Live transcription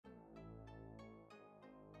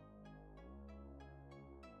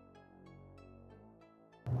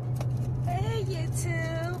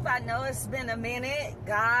YouTube. I know it's been a minute,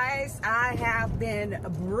 guys. I have been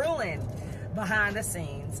brewing behind the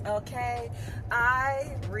scenes, okay?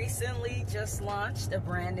 I recently just launched a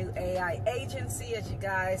brand new AI agency, as you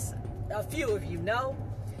guys, a few of you know.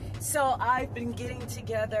 So I've been getting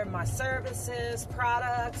together my services,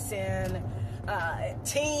 products, and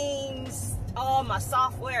teams, all my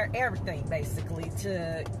software, everything basically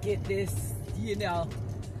to get this,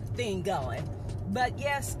 thing going. But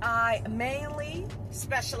yes, I mainly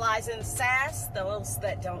specialize in SaaS. Those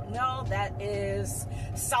that don't know, that is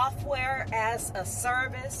software as a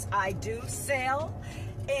service. I do sell,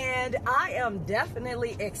 and I am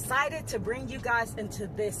definitely excited to bring you guys into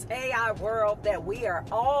this AI world that we are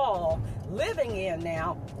all living in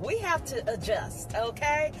now. We have to adjust,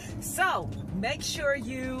 okay? So make sure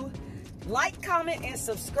you like, comment, and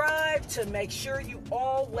subscribe to make sure you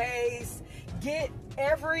always get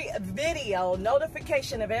every video,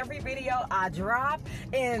 notification of every video I drop,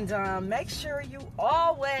 and make sure you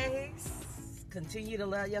always continue to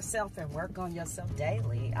love yourself and work on yourself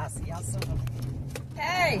daily. I'll see y'all soon.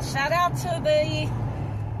 Hey, shout out to the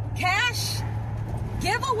cash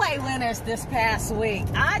giveaway winners this past week.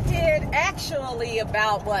 I did actually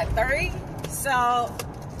about, 30? So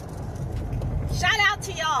shout out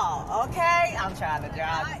to y'all, okay? I'm trying to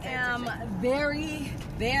drive. I am very,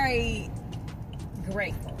 very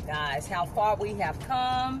grateful, guys, how far we have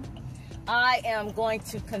come. I am going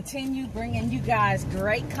to continue bringing you guys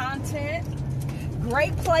great content,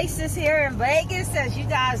 great places here in Vegas. As you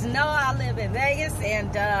guys know, I live in Vegas,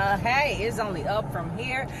 and hey, it's only up from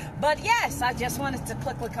here. But yes, I just wanted to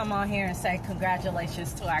quickly come on here and say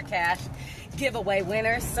congratulations to our cash giveaway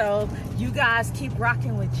winners. So you guys keep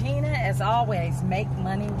rocking with Gina. As always, make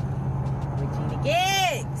money with Gina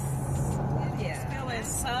Gigs. Yeah, it's feeling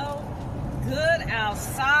so good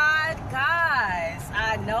outside, guys.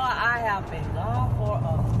 I know I have been gone for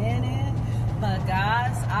a minute, but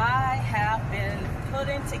guys, I have been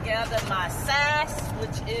putting together my SaaS,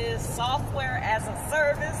 which is software as a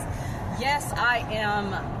service. Yes, I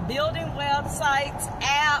am building websites,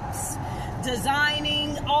 apps,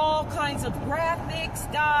 designing all kinds of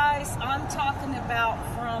graphics, guys. I'm talking about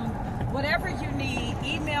from whatever you need,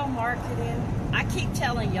 email marketing. I keep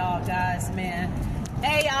telling y'all guys, man,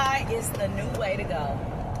 AI is the new way to go.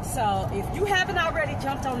 So if you haven't already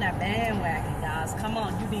jumped on that bandwagon, guys, come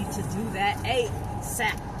on, you need to do that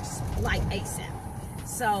ASAP, like ASAP.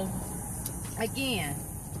 So again,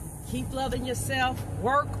 keep loving yourself,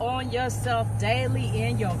 work on yourself daily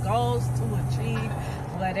in your goals to achieve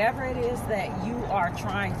whatever it is that you are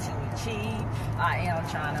trying to achieve. I am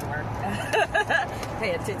trying to work,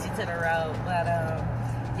 pay attention to the road, but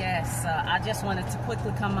yes, I just wanted to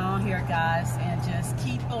quickly come on here, guys, and just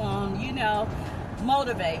keep on,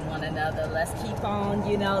 motivate one another. Let's keep on,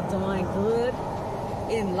 doing good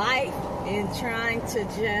in life and trying to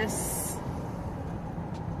just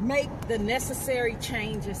make the necessary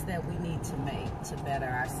changes that we need to make to better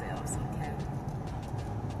ourselves, okay?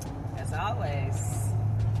 As always,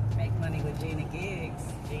 make money with Gina Gigs.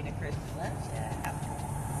 Gina Chris Lunch.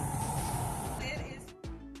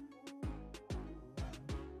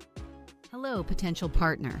 Hello, potential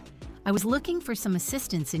partner. I was looking for some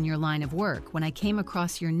assistance in your line of work when I came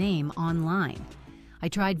across your name online. I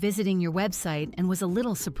tried visiting your website and was a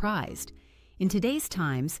little surprised. In today's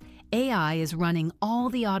times, AI is running all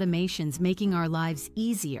the automations making our lives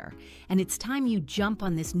easier, and it's time you jump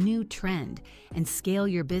on this new trend and scale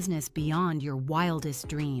your business beyond your wildest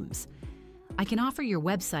dreams. I can offer your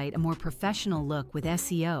website a more professional look with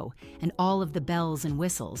SEO and all of the bells and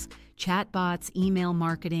whistles, chatbots, email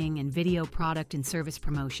marketing, and video product and service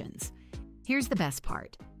promotions. Here's the best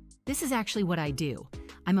part. This is actually what I do.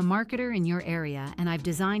 I'm a marketer in your area, and I've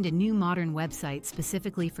designed a new modern website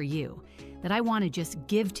specifically for you that I want to just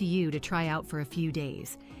give to you to try out for a few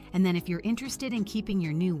days. And then if you're interested in keeping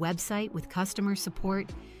your new website with customer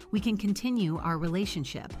support, we can continue our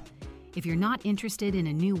relationship. If you're not interested in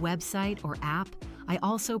a new website or app, I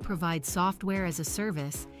also provide software as a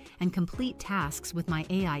service and complete tasks with my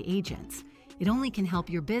AI agents. It only can help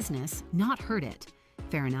your business, not hurt it.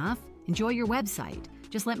 Fair enough? Enjoy your website.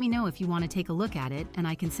 Just let me know if you want to take a look at it, and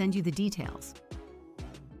I can send you the details.